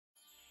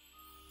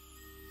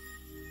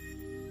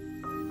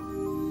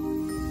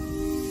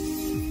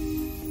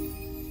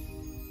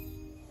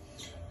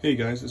Hey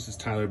guys, this is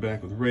Tyler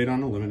back with Radon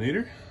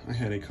Eliminator. I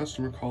had a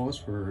customer call us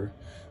for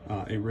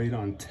a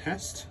radon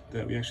test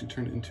that we actually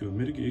turned into a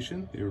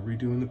mitigation. They were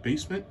redoing the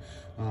basement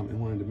and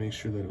wanted to make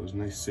sure that it was a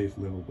nice, safe,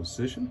 livable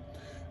position.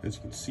 As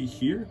you can see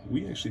here,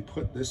 we actually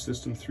put this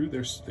system through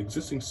their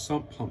existing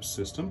sump pump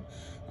system,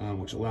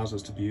 which allows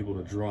us to be able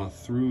to draw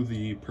through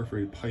the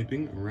perforated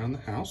piping around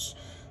the house.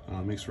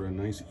 Makes for a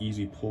nice,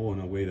 easy pull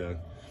and a way to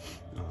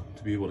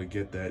be able to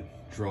get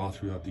that draw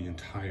throughout the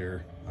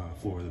entire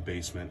floor of the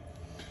basement.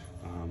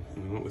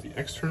 And we went with the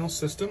external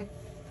system.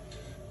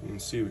 You can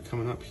see we're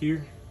coming up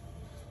here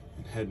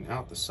and heading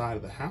out the side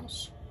of the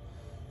house.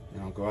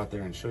 And I'll go out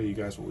there and show you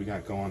guys what we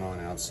got going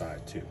on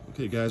outside too.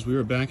 Okay guys, we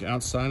are back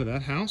outside of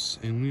that house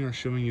and we are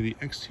showing you the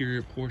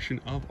exterior portion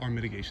of our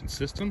mitigation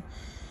system.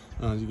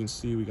 As you can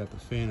see, we got the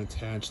fan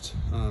attached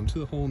to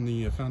the hole in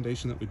the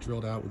foundation that we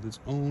drilled out with its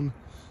own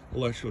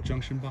electrical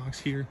junction box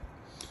here.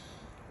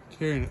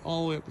 Carrying it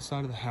all the way up the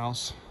side of the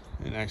house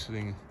and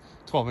exiting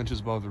 12 inches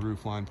above the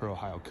roof line per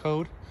Ohio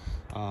code.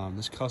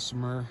 This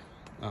customer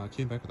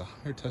came back with a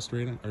higher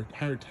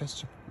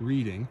test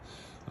reading,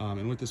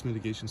 and with this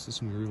mitigation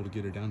system we were able to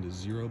get it down to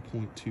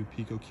 0.2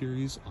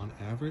 picocuries on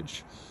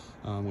average,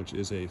 which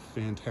is a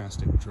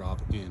fantastic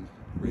drop in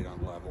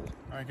radon level.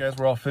 All right guys,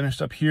 we're all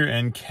finished up here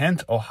in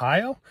Kent,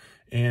 Ohio,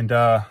 and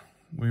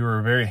we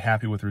were very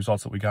happy with the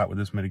results that we got with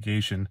this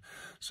mitigation.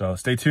 So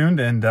stay tuned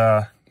and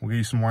we'll give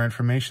you some more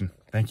information.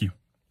 Thank you.